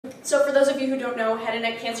So for those of you who don't know, head and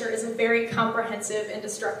neck cancer is a very comprehensive and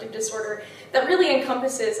destructive disorder that really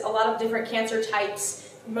encompasses a lot of different cancer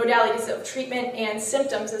types, modalities of treatment, and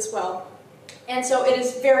symptoms as well. And so it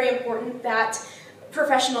is very important that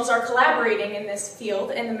professionals are collaborating in this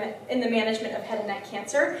field in the management of head and neck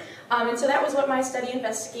cancer. And so that was what my study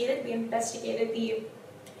investigated. We investigated the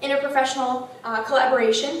interprofessional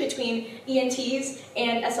collaboration between ENTs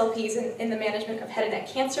and SLPs in the management of head and neck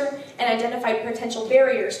cancer, and identified potential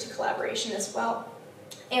barriers to collaboration as well.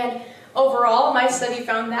 And overall, my study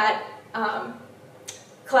found that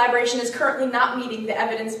collaboration is currently not meeting the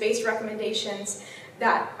evidence-based recommendations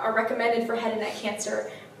that are recommended for head and neck cancer,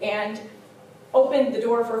 and opened the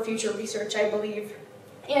door for future research, I believe.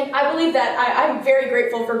 And I believe that I'm very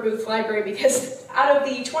grateful for Booth Library, because out of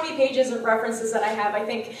the 20 pages of references that I have, I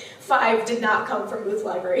think 5 did not come from Booth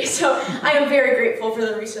Library. So I am very grateful for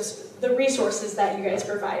the resources that you guys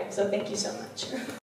provide. So thank you so much.